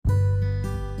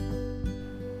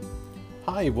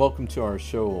Hi, welcome to our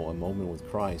show, A Moment with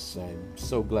Christ. I'm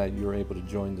so glad you're able to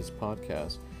join this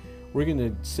podcast. We're going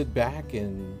to sit back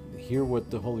and hear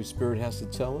what the Holy Spirit has to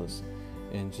tell us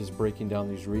and just breaking down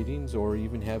these readings or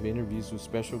even have interviews with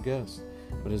special guests.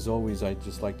 But as always, I'd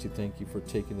just like to thank you for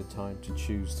taking the time to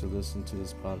choose to listen to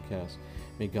this podcast.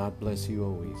 May God bless you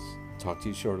always. Talk to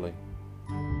you shortly.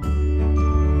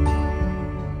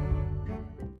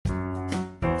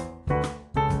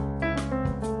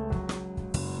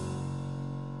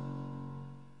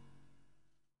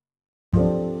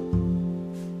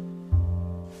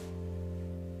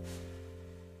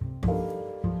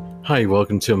 Hi,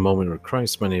 welcome to A Moment with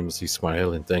Christ. My name is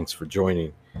Ismael, and thanks for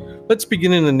joining. Let's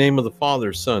begin in the name of the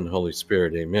Father, Son, Holy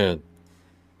Spirit. Amen.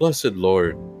 Blessed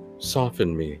Lord,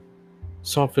 soften me,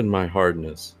 soften my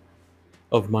hardness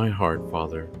of my heart,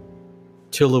 Father.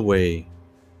 Till away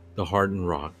the hardened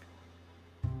rock,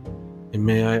 and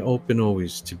may I open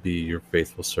always to be your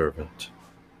faithful servant.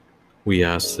 We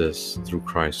ask this through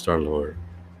Christ our Lord.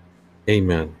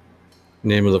 Amen. In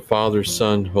the name of the Father,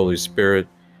 Son, Holy Spirit.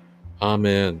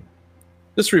 Amen.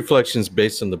 This reflection is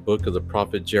based on the book of the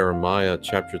prophet Jeremiah,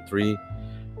 chapter 3,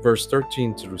 verse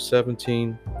 13 through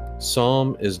 17.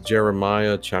 Psalm is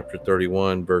Jeremiah, chapter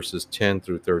 31, verses 10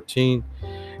 through 13.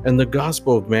 And the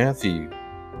Gospel of Matthew,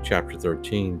 chapter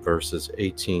 13, verses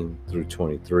 18 through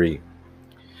 23.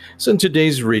 So in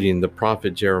today's reading, the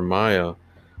prophet Jeremiah,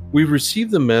 we receive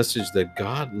the message that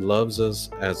God loves us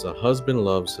as a husband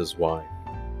loves his wife.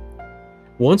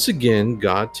 Once again,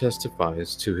 God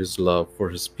testifies to his love for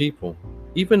his people,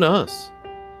 even us.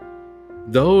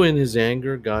 Though in his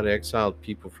anger, God exiled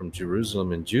people from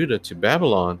Jerusalem and Judah to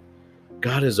Babylon,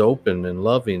 God is open and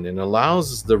loving and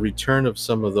allows the return of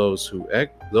some of those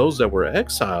that were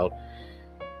exiled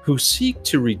who seek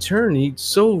to return. He's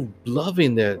so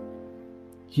loving that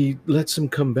he lets them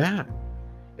come back.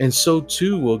 And so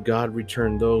too will God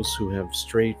return those who have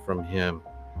strayed from him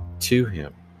to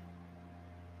him.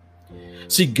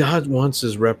 See, God wants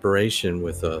his reparation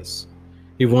with us.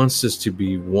 He wants us to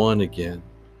be one again.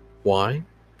 Why?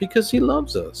 Because he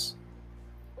loves us.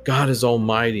 God is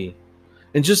almighty.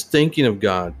 And just thinking of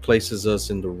God places us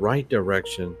in the right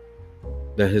direction,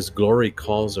 that his glory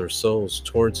calls our souls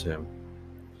towards him.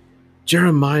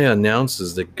 Jeremiah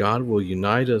announces that God will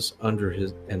unite us under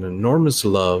an enormous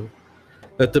love,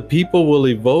 that the people will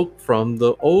evoke from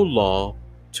the old law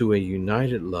to a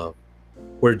united love,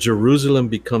 where Jerusalem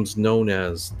becomes known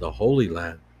as the Holy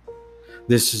Land.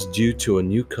 This is due to a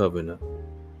new covenant,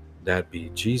 that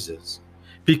be Jesus.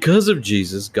 Because of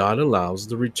Jesus, God allows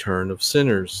the return of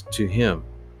sinners to him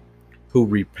who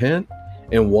repent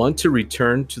and want to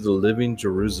return to the living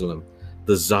Jerusalem,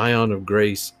 the Zion of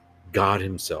grace, God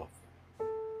himself.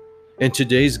 In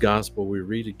today's gospel, we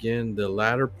read again the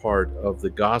latter part of the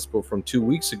gospel from 2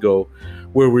 weeks ago,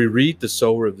 where we read the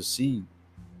sower of the seed.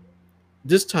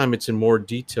 This time it's in more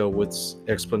detail with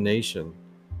explanation.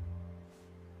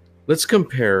 Let's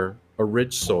compare a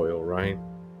rich soil, right,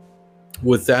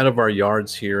 with that of our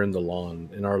yards here in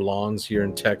our lawns here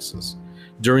in Texas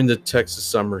during the Texas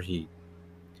summer heat.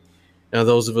 Now,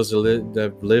 those of us that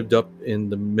have lived up in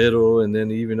the middle and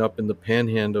then even up in the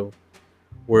panhandle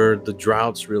where the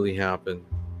droughts really happen,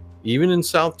 even in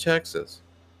South Texas,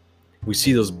 we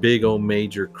see those big old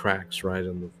major cracks right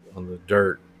on the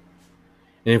dirt.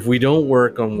 And if we don't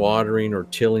work on watering or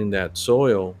tilling that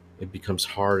soil, it becomes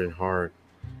hard and hard.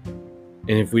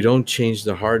 And if we don't change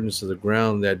the hardness of the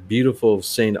ground, that beautiful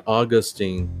St.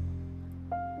 Augustine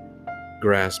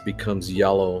grass becomes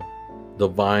yellow, the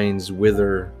vines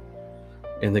wither,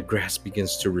 and the grass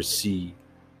begins to recede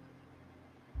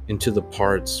into the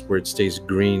parts where it stays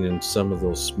green in some of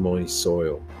those moist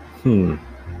soil.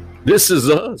 This is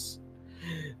us.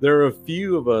 There are a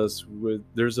few of us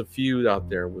there's a few out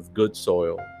there with good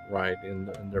soil, right,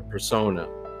 in their persona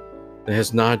that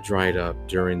has not dried up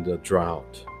during the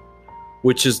drought,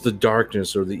 which is the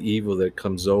darkness or the evil that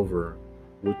comes over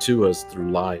to us through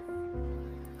life.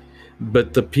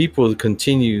 But these people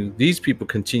continue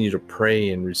to pray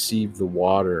and receive the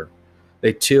water.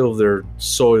 They till their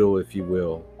soil, if you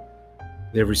will.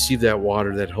 They receive that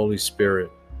water, that Holy Spirit.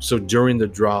 So during the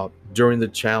drought, during the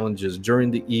challenges,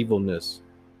 during the evilness,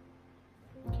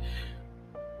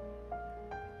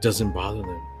 doesn't bother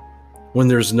them. When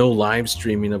there's no live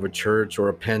streaming of a church or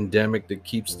a pandemic that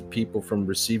keeps the people from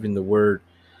receiving the word,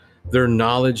 their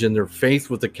knowledge and their faith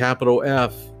with a capital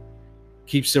F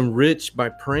keeps them rich by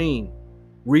praying,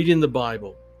 reading the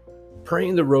Bible,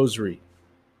 praying the rosary.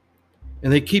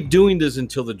 And they keep doing this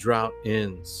until the drought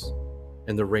ends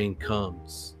and the rain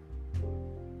comes.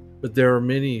 But there are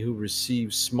many who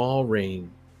receive small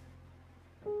rain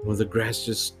when the grass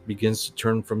just begins to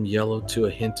turn from yellow to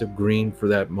a hint of green for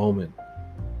that moment.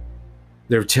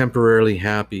 They're temporarily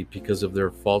happy because of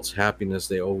their false happiness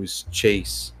they always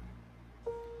chase.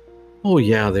 Oh,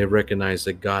 yeah, they recognize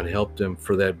that God helped them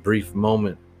for that brief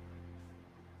moment,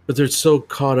 but they're so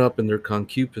caught up in their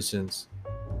concupiscence,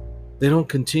 they don't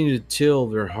continue to till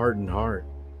their hardened heart,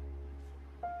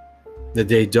 that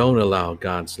they don't allow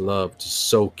God's love to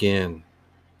soak in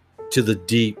to the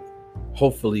deep,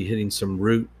 hopefully hitting some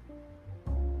root.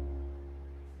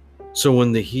 So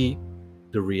when the heat,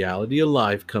 the reality of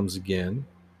life comes again,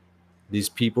 these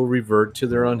people revert to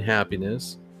their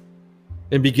unhappiness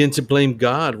and begin to blame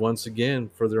God once again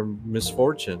for their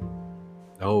misfortune.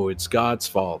 Oh, it's God's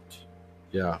fault.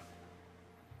 Yeah.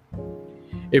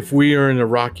 If we are in a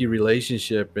rocky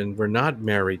relationship and we're not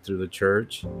married through the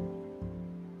church,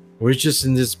 we're just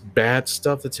in this bad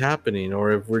stuff that's happening.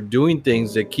 Or if we're doing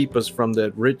things that keep us from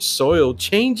that rich soil,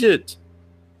 change it.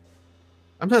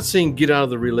 I'm not saying get out of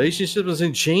the relationship. I'm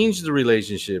saying change the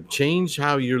relationship. Change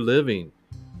how you're living.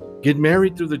 Get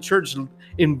married through the church.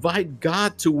 Invite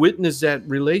God to witness that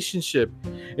relationship.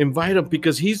 Invite him,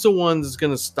 because he's the one that's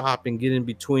going to stop and get in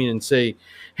between and say,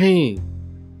 hey,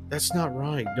 that's not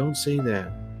right. Don't say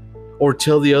that. Or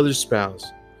tell the other spouse,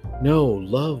 no,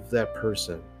 love that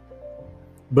person.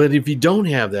 But if you don't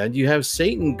have that, you have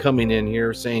Satan coming in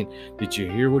here saying, did you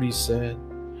hear what he said?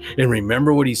 And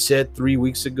remember what he said 3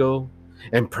 weeks ago?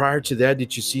 And prior to that,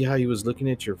 did you see how he was looking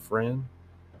at your friend?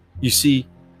 You see,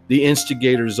 the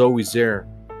instigator is always there.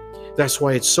 That's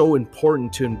why it's so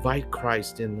important to invite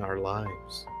Christ in our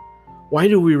lives. Why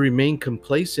do we remain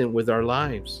complacent with our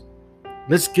lives?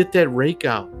 Let's get that rake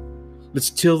out. Let's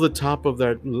till the top of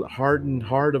that hardened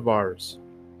heart of ours.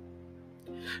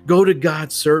 Go to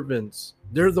God's servants.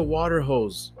 They're the water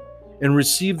hose. And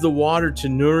receive the water to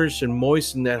nourish and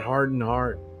moisten that hardened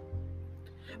heart.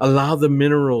 Allow the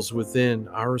minerals within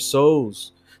our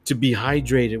souls to be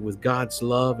hydrated with God's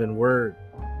love and word,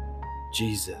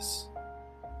 Jesus.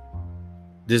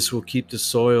 This will keep the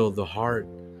soil, the heart,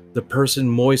 the person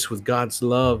moist with God's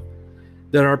love,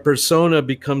 that our persona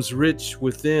becomes rich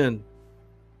within,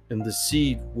 and the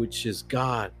seed, which is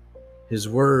God, his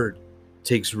word,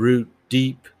 takes root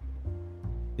deep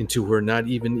into where not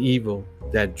even evil,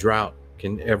 that drought,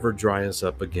 can ever dry us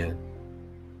up again.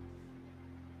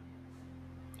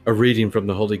 A reading from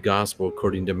the Holy Gospel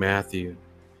according to Matthew,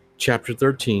 chapter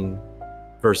 13,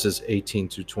 verses 18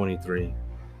 to 23.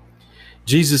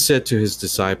 Jesus said to his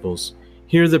disciples,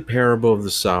 hear the parable of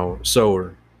the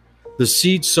sower. The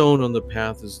seed sown on the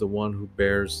path is the one who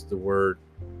bears the word.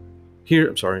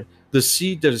 The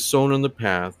seed that is sown on the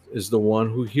path is the one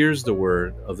who hears the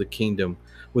word of the kingdom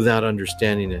without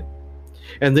understanding it.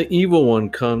 And the evil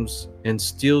one comes and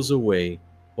steals away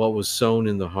what was sown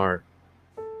in the heart.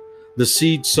 The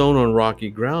seed sown on rocky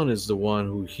ground is the one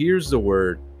who hears the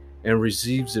word and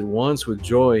receives it once with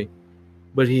joy,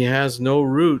 but he has no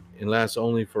root and lasts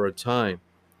only for a time.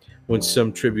 When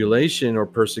some tribulation or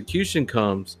persecution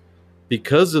comes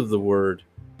because of the word,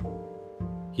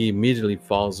 he immediately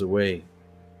falls away.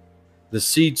 The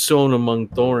seed sown among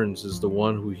thorns is the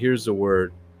one who hears the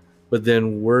word, but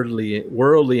then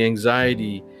worldly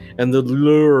anxiety and the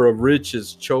lure of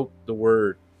riches choke the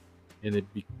word, and it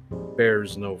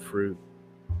bears no fruit.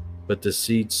 But the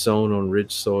seed sown on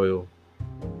rich soil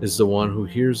is the one who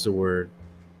hears the word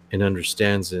and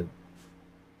understands it,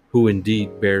 who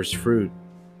indeed bears fruit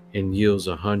and yields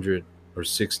 100 or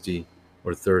 60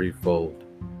 or 30-fold.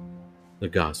 The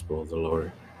gospel of the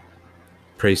Lord.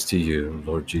 Praise to you,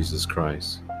 Lord Jesus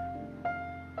Christ.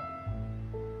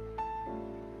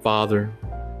 Father,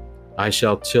 I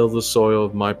shall till the soil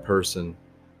of my person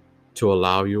to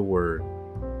allow your word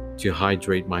to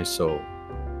hydrate my soul.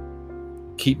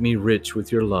 Keep me rich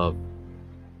with your love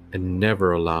and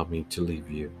never allow me to leave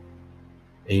you.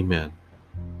 Amen.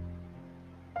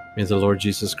 May the Lord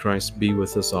Jesus Christ be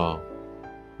with us all.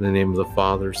 In the name of the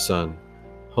Father, Son,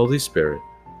 Holy Spirit.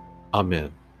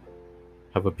 Amen.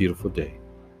 Have a beautiful day.